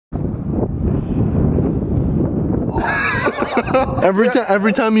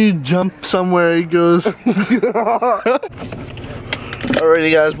Every time you jump somewhere, it goes.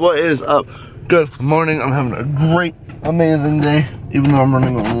 Alrighty, guys, what is up? Good morning. I'm having a great, amazing day. Even though I'm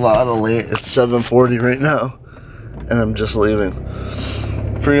running a lot of late. It's 7:40 right now, and I'm just leaving.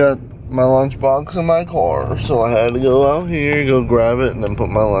 Forgot my lunchbox in my car, so I had to go out here, go grab it, and then put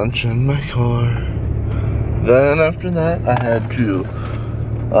my lunch in my car. Then after that, I had to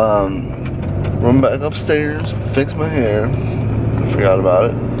run back upstairs, fix my hair. I forgot about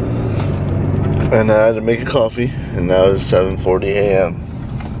it. And I had to make a coffee, and now it's 7:40 a.m.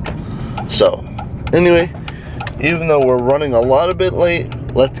 So, anyway, even though we're running a lot bit late,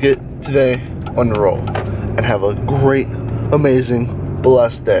 let's get today on the roll and have a great, amazing,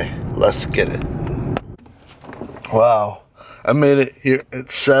 blessed day. Let's get it. Wow, I made it here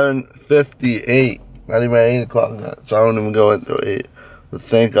at 7:58. Not even 8 o'clock yet, so I don't even go until 8. But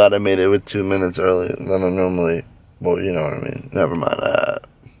thank God I made it with 2 minutes earlier than I normally. Well, you know what I mean. Never mind.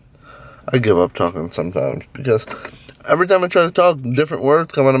 I give up talking sometimes because every time I try to talk, different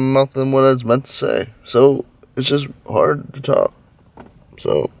words come out of my mouth than what I was meant to say. So it's just hard to talk.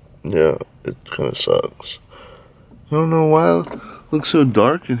 So yeah, it kind of sucks. I don't know why it looks so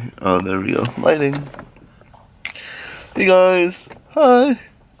dark in here. Oh, there we go. Lighting. Hey guys. Hi.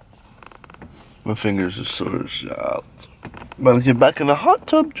 My fingers are sore as out. About to get back in the hot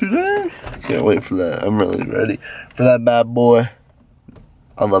tub today. Can't wait for that. I'm really ready for that bad boy.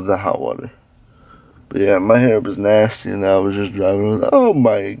 I love that hot water. But yeah, my hair was nasty and I was just driving with, oh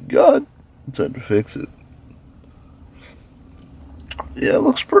my god. I had to fix it. Yeah, it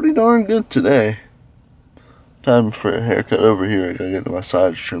looks pretty darn good today. Time for a haircut over here. I gotta get my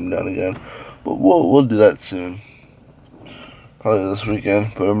sides trimmed down again. But we'll do that soon. Probably this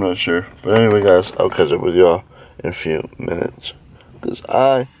weekend, but I'm not sure. But anyway, guys, I'll catch up with y'all in a few minutes. Because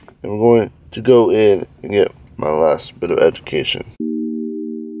I am going to go in and get my last bit of education.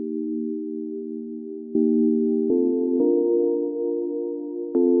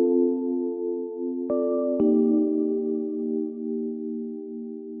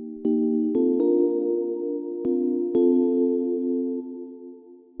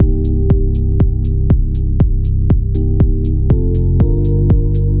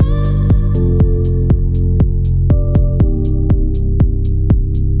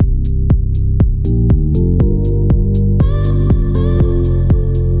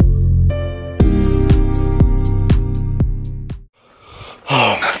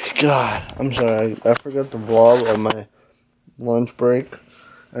 God, I'm sorry, I forgot the vlog on my lunch break.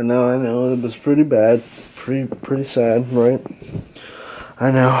 I know, it was pretty bad, pretty sad, right?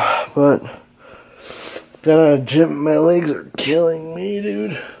 I know, but gotta gym, my legs are killing me,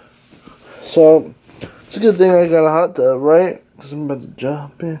 dude. So, it's a good thing I got a hot tub, right? Because I'm about to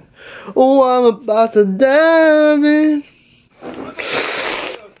jump in. Oh, I'm about to dive in.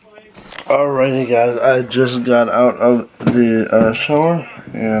 Alrighty, guys, I just got out of the shower.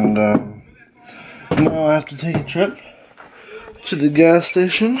 And now I have to take a trip to the gas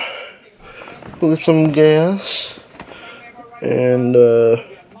station with some gas, and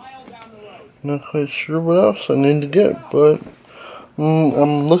not quite sure what else I need to get, but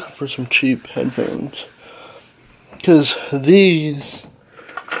I'm looking for some cheap headphones because these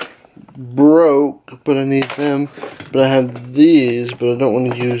broke, but I need them. But I have these, but I don't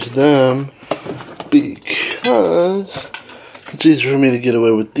want to use them because it's easier for me to get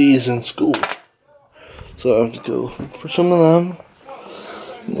away with these in school. So I have to go for some of them.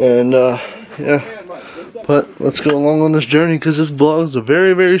 And, yeah. But let's go along on this journey because this vlog is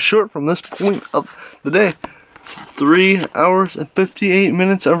very, very short from this point of the day. 3 hours and 58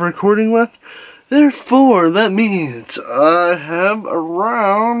 minutes of recording left. Therefore, that means I have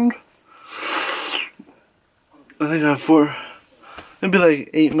around, I think I have maybe like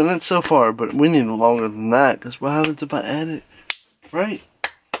 8 minutes so far. But we need longer than that because what happens if I add it? Right?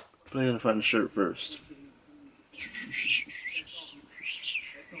 But I gotta find a shirt first.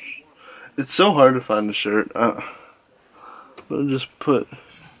 It's so hard to find a shirt. But I'll just I'm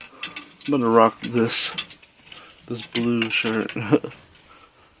gonna rock this blue shirt.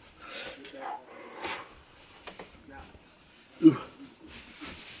 Ooh.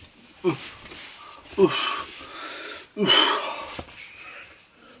 Ooh. Ooh. Ooh.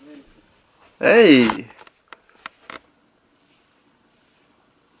 Hey!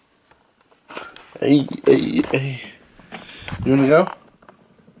 Hey. You wanna go?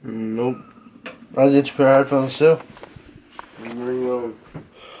 Nope. I'll get you a pair of headphones too. Where you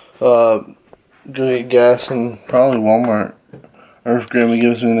going? Go get gas in probably Walmart. Or if Grandma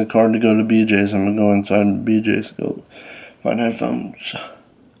gives me the card to go to BJ's, I'm gonna go inside BJ's to go find headphones.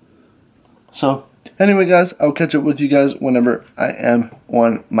 So, Anyway, guys, I'll catch up with you guys whenever I am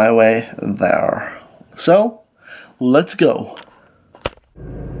on my way there. So, let's go.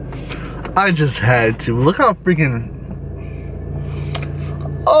 I just had to. Look how freaking...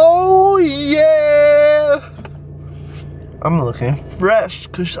 Oh, yeah! I'm looking fresh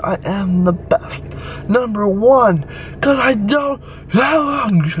because I am the best. Number one, because I don't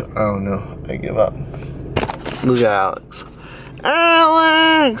know. I give up. Look at Alex.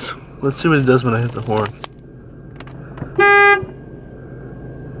 Alex! Let's see what he does when I hit the horn.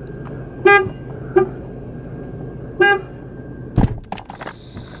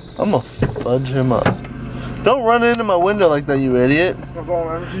 I'm gonna fudge him up. Don't run into my window like that, you idiot.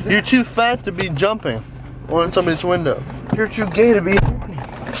 You're too fat to be jumping on somebody's window. You're too gay to be.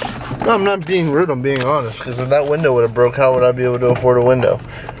 No, I'm not being rude, I'm being honest. Because if that window would have broke, how would I be able to afford a window?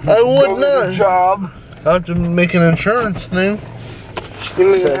 I would Go not. get a job. I have to make an insurance thing. You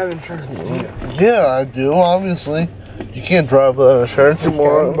don't even have insurance. Yeah, I do, obviously. You can't drive without insurance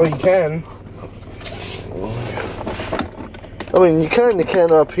tomorrow. But you can. I mean, you kind of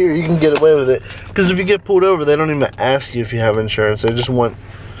can up here. You can get away with it. Because if you get pulled over, they don't even ask you if you have insurance. They just want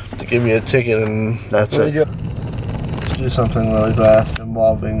to give you a ticket and that's it. Let's do something really fast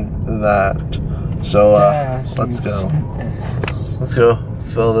involving that. So, let's go. Let's go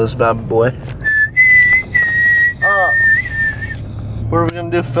fill this bad boy. What are we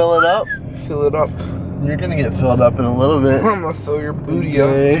going to do? Fill it up? Fill it up. You're going to get filled up in a little bit. I'm going to fill your booty up.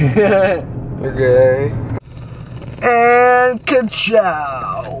 Okay. Okay. And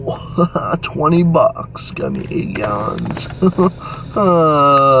ka-chow! 20 bucks. Got me 8 gallons.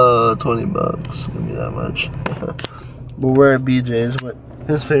 20 bucks. Give me that much. But we're at BJ's. What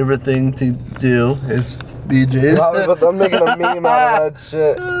his favorite thing to do is BJ's. I'm making a meme out of that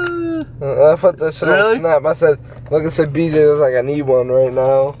shit. I put this shit on Snap. I said, look, it said BJ's. I was like, I need one right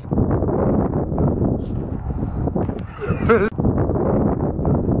now.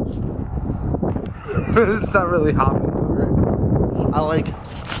 It's not really hopping, right? I like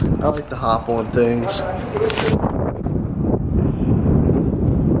to hop on things.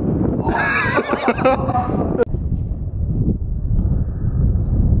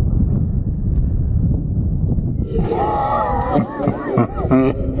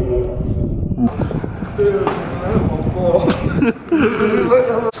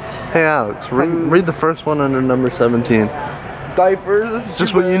 Hey Alex, read the first one under number 17. Diapers.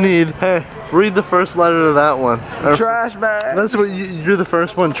 Just what you need. Hey, read the first letter of that one. Trash bag. That's what you're the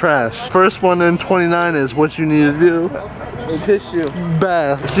first one, trash. First one in 29 is what you need to do. A tissue.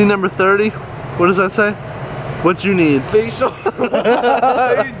 Bath. See number 30? What does that say? What you need. Facial.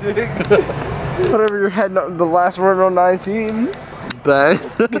 Whatever your head, the last word on 19. Bag.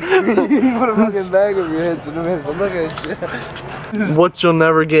 You put a fucking bag over your head so no man's look at you. What you'll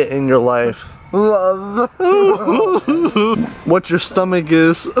never get in your life. Love. What your stomach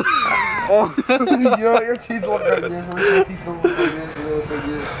is. Oh, you know what, your teeth look like this. Your teeth look like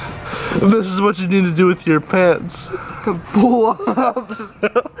this. This is what you need to do with your pants. Pull ups.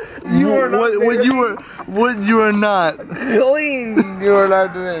 You are not what you are not. Clean. You are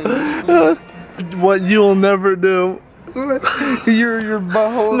not doing. What you'll never do. Your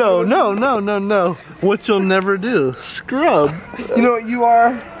butthole. No. What you'll never do. Scrub. You know what you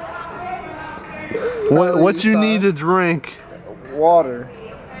are? What you need to drink. Water.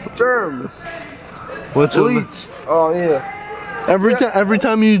 Germs. What you Bleach. Oh yeah. Every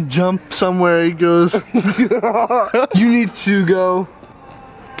time you jump somewhere, it goes. You need to go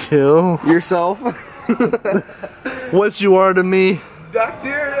kill yourself. What you are to me.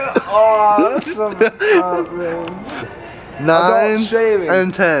 Bacteria. Oh, that's so bad, man. 9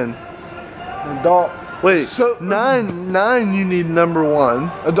 and 10. Adult. Wait, so, 9 you need number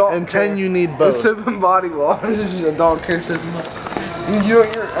 1. Adult and care. 10 you need both. Soap and body wash. This is adult care soap and body. You know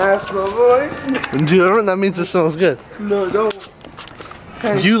what your ass smells like? Deodorant? That means it smells good. No, don't.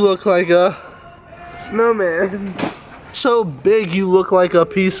 Hey. You look like a snowman. So big you look like a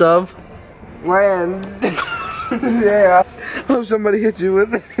piece of land. Yeah. Hope somebody hit you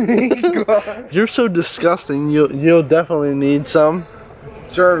with it. You're so disgusting. You'll definitely need some.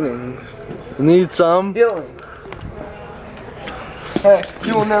 Journeys. Need some. Healing. Hey,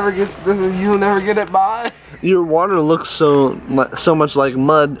 you will never get this. You will never get it by. Your water looks so much like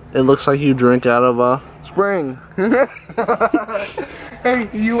mud. It looks like you drink out of a spring. Hey,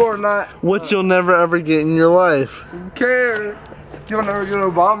 you are not. What you'll never ever get in your life. Care. You'll never get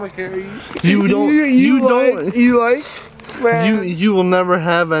Obamacare. You don't. You will never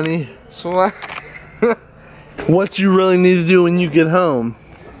have any. So what you really need to do when you get home.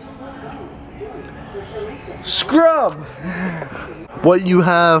 Scrub. What you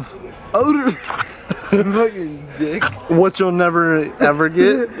have. Odor. Fucking dick. What you'll never ever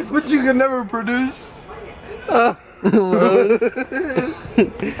get. But you can never produce. Load.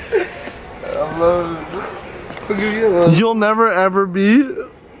 I'll give you a load. You'll never ever be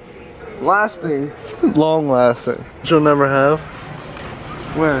Lasting. long lasting. You'll never have.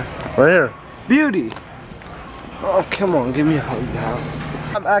 Where? Right here. Beauty. Oh, come on, give me a hug now.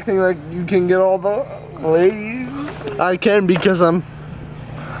 I'm acting like you can get all the ladies. I can because I'm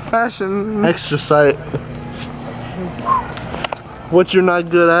Fashion. extra sight. What you're not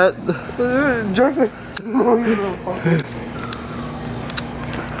good at. Justin.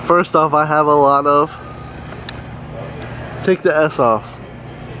 First off, I have a lot of. Take the S off.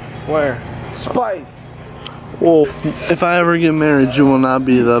 Where? Spice. Well, if I ever get married, you will not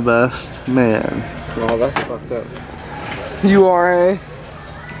be the best man. Oh, that's fucked up. You are a.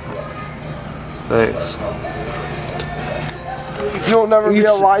 Thanks. You'll never be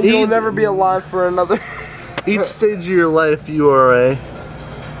alive. You'll never be alive for another Each stage of your life, you are a.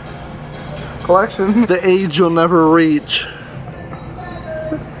 collection. The age you'll never reach.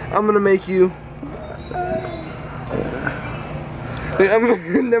 I'm gonna make you.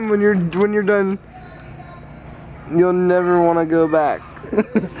 And then when you're done, you'll never want to go back.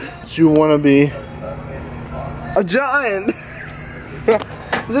 You want to be A giant.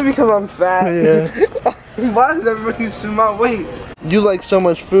 Is it because I'm fat? Yeah. Why is everybody seeing my weight? You like so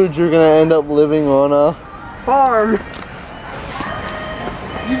much food, you're gonna end up living on a Farm.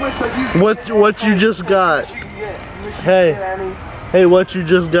 You wish that you what you just got. Hey, what you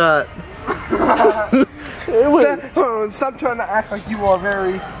just got. Stop trying to act like you are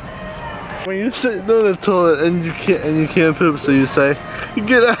very. When you sit in the toilet and you can't poop, so you say, "You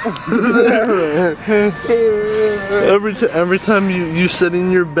get out of there." Every time you sit in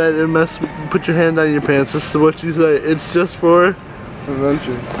your bed and put your hand down your pants, this is what you say. It's just for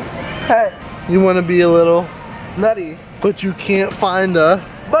adventure. Hey, you want to be a little nutty, but you can't find a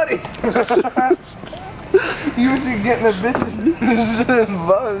buddy. You wish you getting the bitches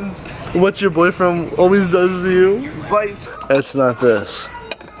buns. What your boyfriend always does to you. Bites. It's not this.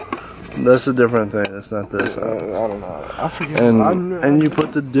 That's a different thing. It's not this. I don't know. I forget. And you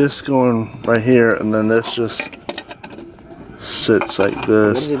put the disc on right here, and then this just sits like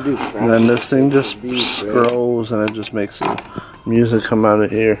this. What does it do? And then this thing just scrolls, and it just makes the music come out of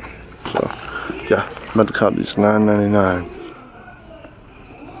here. So, yeah, I'm about to call these $9.99.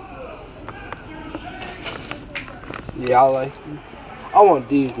 Yeah, I want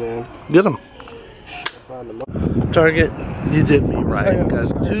these, man. Get them. Target, you did me right.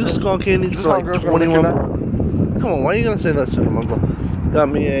 Got 2 skull candies for like 21. Come on, why are you gonna say that to him, Uncle? Got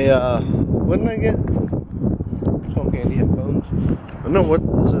me a, what did I get? Skull candy headphones. No, what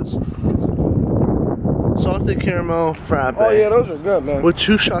is this? Salted caramel frappe. Oh yeah, those are good, man. With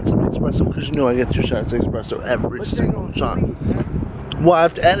 2 shots of espresso, because you know I get 2 shots of espresso every single shot. Well, I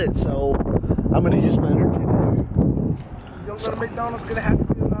have to edit, so I'm gonna use my energy there. You don't go to McDonald's, gonna have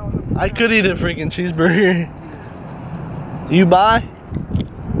to do now. I could eat a freaking cheeseburger. You buy?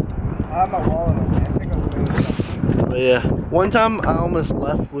 I have my wallet on me. I think I'm going. But yeah, one time I almost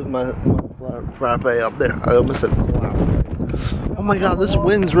left with my frappe up there. I almost said flower. Oh my god, this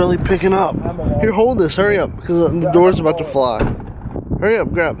wind's really picking up. Here, hold this. Hurry up, because the door's about to fly. Hurry up,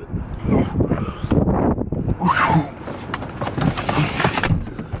 grab it.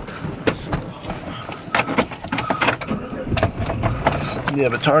 Yeah,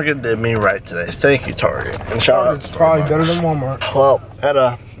 but Target did me right today. Thank you, Target. And shout out to probably better than Walmart. Well, at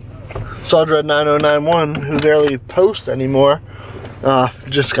Sawdred 9091, who barely posts anymore,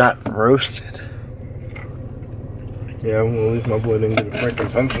 just got roasted. Yeah, well, at least my boy didn't get a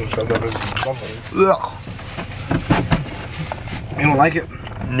freaking pencil shoved up his something. Ugh. You don't like it?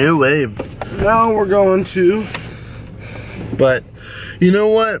 New wave. No, we're going to. But, you know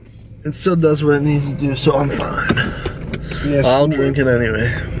what? It still does what it needs to do, so I'm fine. Yeah, I'll drink it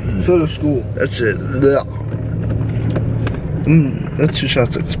anyway. So does school. That's it. That 2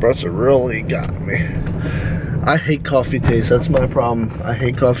 shots of espresso really got me. I hate coffee taste. That's my problem. I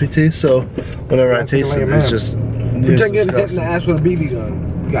hate coffee taste, so whenever I taste it, it's just Pretend getting hit in the ass with a BB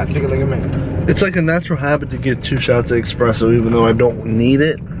gun. You gotta take it like a man. It's like a natural habit to get 2 shots of espresso, even though I don't need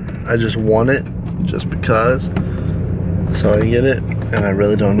it. I just want it, just because. So I get it, and I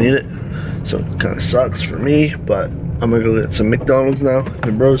really don't need it. So it kind of sucks for me, but I'm gonna go get some McDonald's now.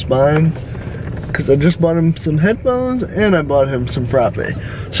 The bro's buying, because I just bought him some headphones, and I bought him some frappe.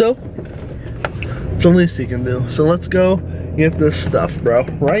 So, it's the least he can do. So let's go get this stuff, bro.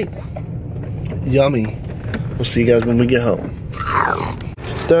 Right? Yummy. We'll see you guys when we get home.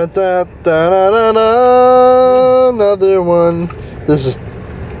 Da, da, da, da, da, da. Another one. This is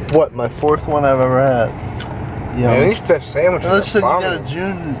What, my 4th one I've ever had. Yeah. Man, these fish sandwiches Let's say you are got a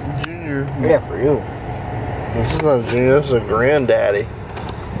junior. Yeah, for you. This is not a junior, this is a granddaddy.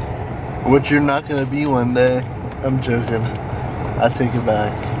 Which you're not gonna be one day. I'm joking. I take it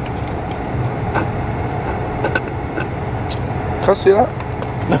back. Can I see that?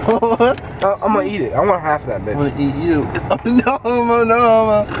 No. I'm gonna eat it. I want half of that bitch. I'm gonna eat you. No.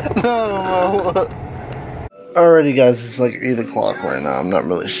 Alrighty guys, it's like 8 o'clock right now. I'm not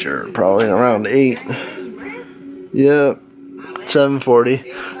really sure. Probably around 8. Yep.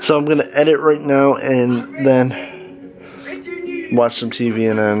 7:40. So I'm gonna edit right now and then watch some TV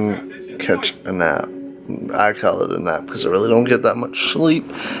and then catch a nap. I call it a nap because I really don't get that much sleep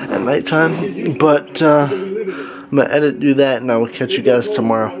at nighttime. But I'm gonna edit, do that, and I will catch you guys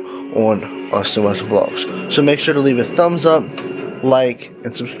tomorrow on Austin West Vlogs. So make sure to leave a thumbs up, like,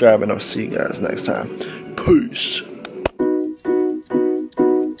 and subscribe, and I'll see you guys next time. Peace.